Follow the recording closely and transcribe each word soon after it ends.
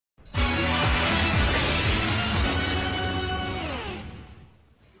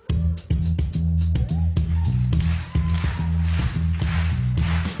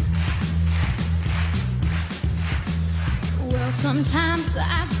Sometimes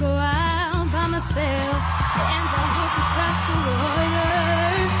I go out by myself and I look across the water,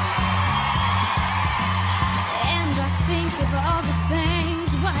 and I think of all the things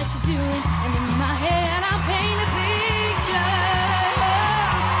what you're doing, and in my head I paint a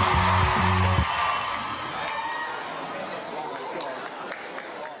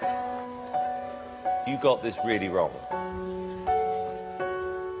picture. You got this really wrong.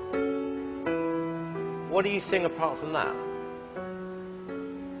 What do you sing apart from that?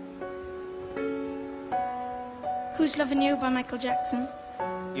 Who's Loving You by Michael Jackson.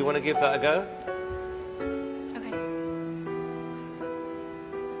 You want to give that a go? Okay.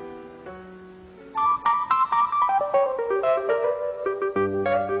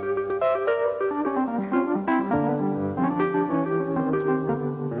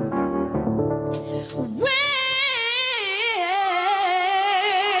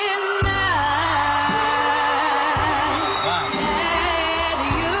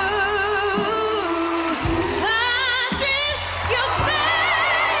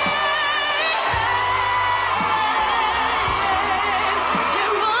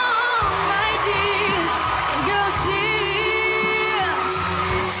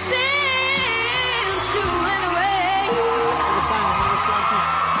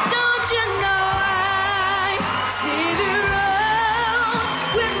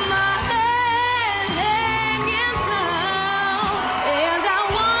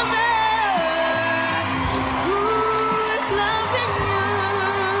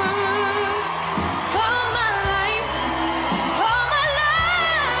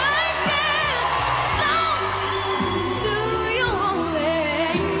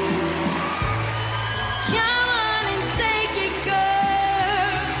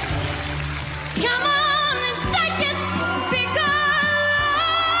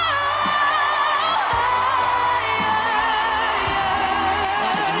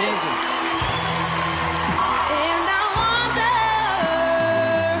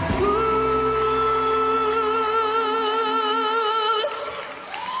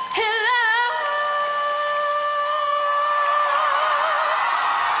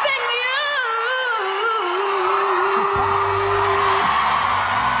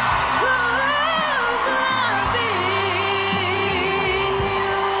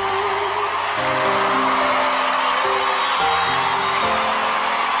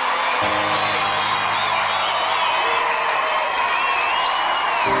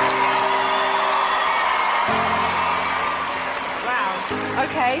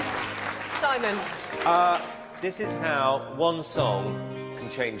 Okay, Simon. This is how one song can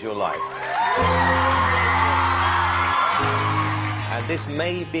change your life. And this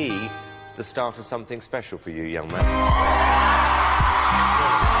may be the start of something special for you, young man.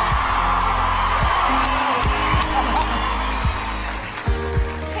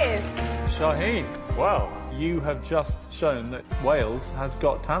 Piers. Shaheen, well, you have just shown that Wales has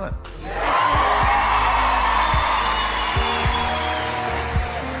got talent.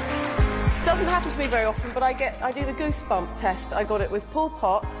 Doesn't happen to me very often, but I do the goosebump test. I got it with Paul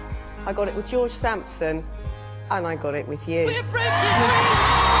Potts, I got it with George Sampson, and I got it with you. We're breaking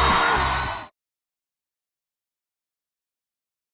free.